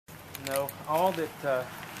No, all that,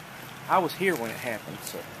 I was here when it happened,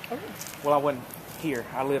 so. Oh. Well, I wasn't here.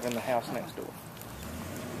 I live in the house next door.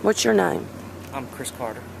 What's your name? I'm Chris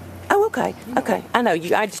Carter. Oh, okay, okay. I know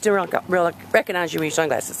you. I just didn't really recognize you with your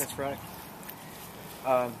sunglasses. That's right.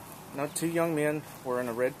 No, two young men were in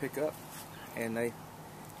a red pickup, and they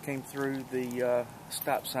came through the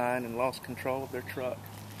stop sign and lost control of their truck.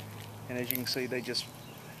 And as you can see, they just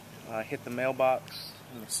hit the mailbox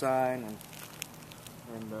and the sign,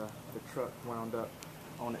 and the truck wound up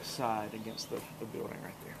on its side against the building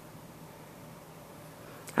right there.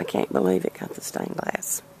 I can't believe it got the stained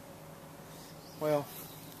glass. Well,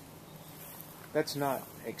 that's not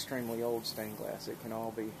extremely old stained glass. It can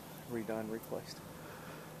all be redone, replaced.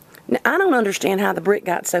 Now, I don't understand how the brick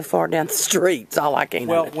got so far down the street. It's all I can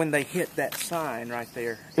Well, when they hit that sign right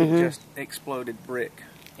there, it just exploded brick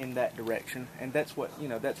in that direction, and that's what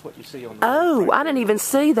that's what you see on the roof. Right, I didn't even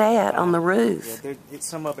see that on the roof. Yeah,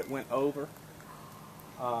 some of it went over.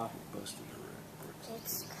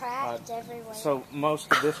 It's cracked everywhere. So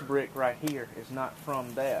most of this brick right here is not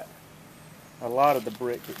from that. A lot of the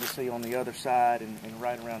brick that you see on the other side and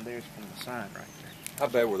right around there is from the sign right there. How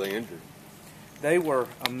bad were they injured? They were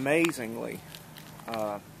amazingly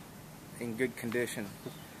in good condition.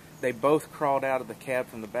 They both crawled out of the cab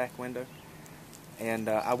from the back window, and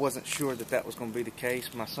I wasn't sure that was going to be the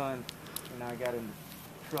case. My son and I got in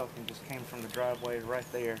the truck and just came from the driveway right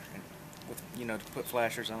there, and with, to put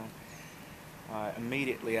flashers on.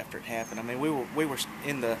 Immediately after it happened, I mean, we were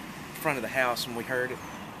in the front of the house and we heard it.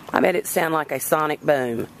 I bet it sounded like a sonic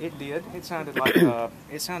boom. It did. It sounded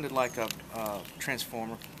like a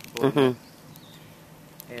transformer blowing up.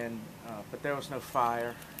 And but there was no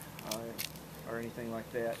fire or anything like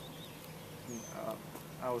that.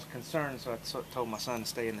 I was concerned, so I told my son to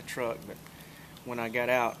stay in the truck. But when I got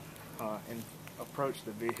out and approached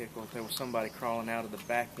the vehicle, there was somebody crawling out of the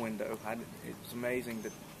back window. It was amazing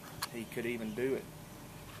that he could even do it.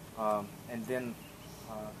 And then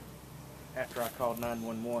after I called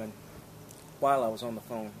 911, while I was on the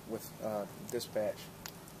phone with dispatch,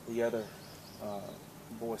 the other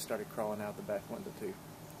boy started crawling out the back window too.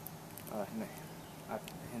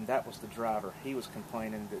 And that was the driver. He was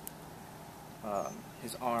complaining that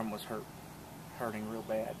his arm was hurting real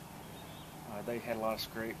bad. They had a lot of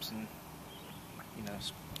scrapes and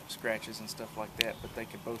scratches and stuff like that, but they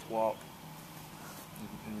could both walk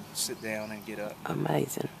and sit down and get up.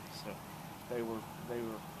 Amazing. So they were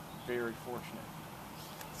very fortunate.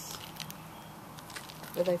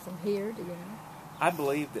 Were they from here? Do you know? I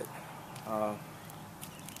believe that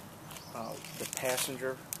the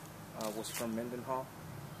passenger was from Mendenhall.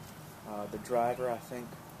 The driver, I think,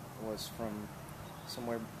 was from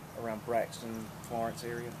somewhere around Braxton, Florence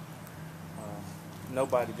area.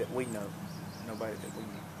 Nobody that we know.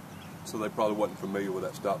 So they probably wasn't familiar with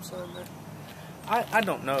that stop sign there. I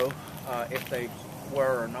don't know if they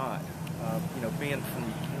were or not.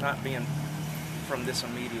 Not being from this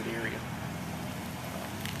immediate area,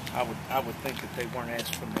 I would think that they weren't as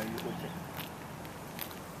familiar with it.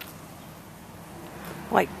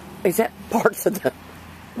 Wait, is that parts of the?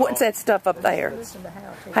 What's that stuff up there?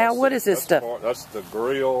 Hal, what is this stuff? That's the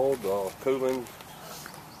grill, the coolant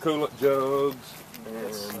jugs,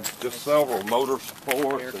 and just several motor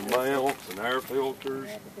supports and mounts and air filters.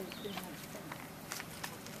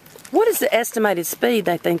 What is the estimated speed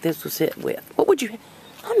they think this was hit with? What would you?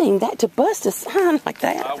 I mean, that to bust a sign like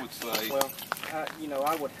that. I would say. Well,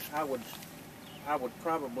 I would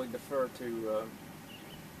probably defer to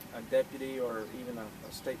a deputy or even a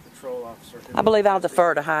state patrol officer. I believe I'll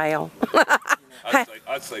defer to Hal.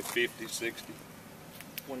 I'd say 50, 60.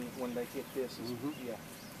 When they hit this, yeah.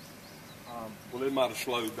 Well, they might have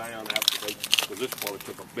slowed down after because this probably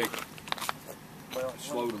took a big. Well,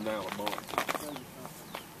 slowed them down a bunch.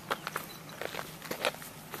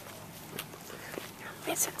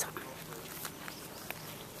 Missing something.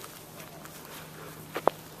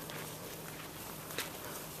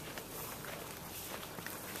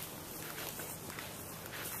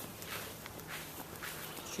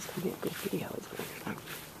 She's gonna be a good video.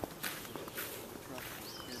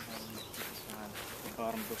 The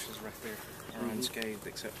bottom bushes right there are unscathed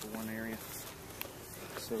except for one area.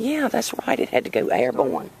 So yeah, that's right. It had to go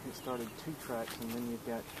airborne. It started 2 tracks, and then you've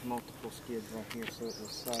got multiple skids right here, so it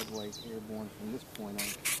was sideways airborne from this point on.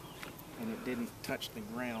 And it didn't touch the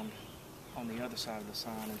ground on the other side of the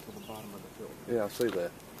sign until the bottom of the building. Yeah, I see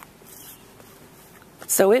that.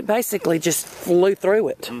 So it basically just flew through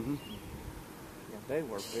it. Yeah, they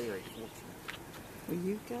were very fortunate. Well,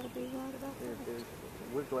 you've got to be right about that.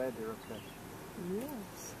 We're glad they're okay.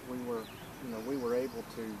 Yes. We were able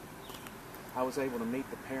to. I was able to meet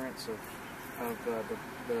the parents of of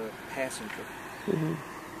the passenger,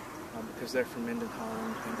 because they're from Mendenhall,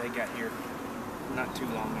 and they got here not too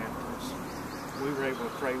long after us. We were able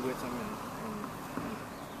to pray with them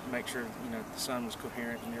and make sure, the son was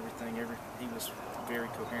coherent and everything. He was very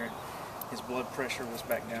coherent. His blood pressure was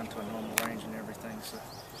back down to a normal range and everything. So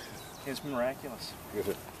it's miraculous.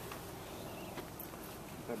 Good.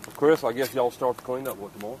 Chris, I guess y'all start the cleanup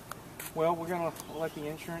tomorrow? Well, we're going to let the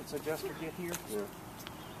insurance adjuster get here. Yeah.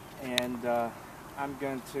 And I'm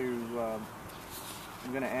going to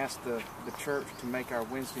ask the church to make our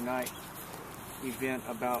Wednesday night event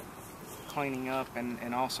about cleaning up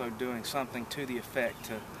and also doing something to the effect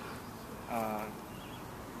to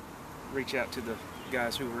reach out to the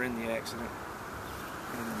guys who were in the accident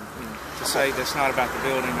and to say that's not about the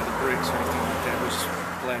building or the bricks or anything like that. We're just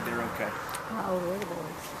glad they're okay. How old were the boys?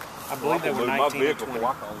 I believe they were 19 and 20.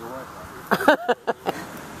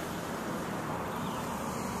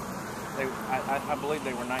 I believe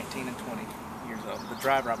they were 19 and 20 years old. The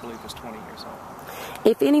driver, I believe, was 20 years old.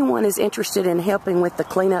 If anyone is interested in helping with the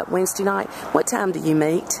cleanup Wednesday night, what time do you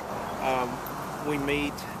meet? We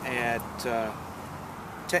meet at,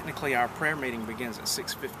 technically our prayer meeting begins at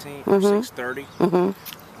 6:15 or 6:30.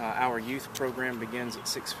 Our youth program begins at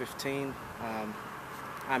 6:15.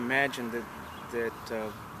 I imagine that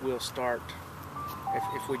we'll start,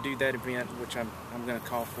 if we do that event, which I'm going to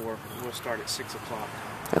call for, we'll start at 6 o'clock.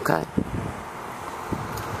 Okay.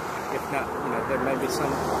 If not, there may be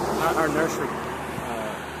some, our nursery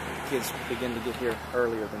kids begin to get here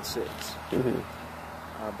earlier than 6.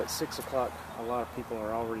 But 6 o'clock, a lot of people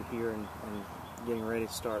are already here and getting ready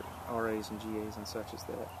to start RAs and GAs and such as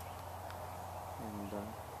that. And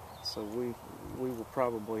so we will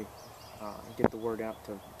probably get the word out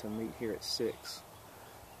to meet here at 6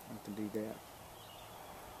 and to do that.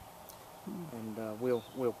 And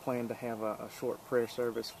we'll plan to have a short prayer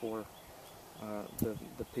service for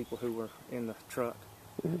the people who were in the truck,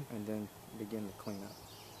 and then begin the cleanup.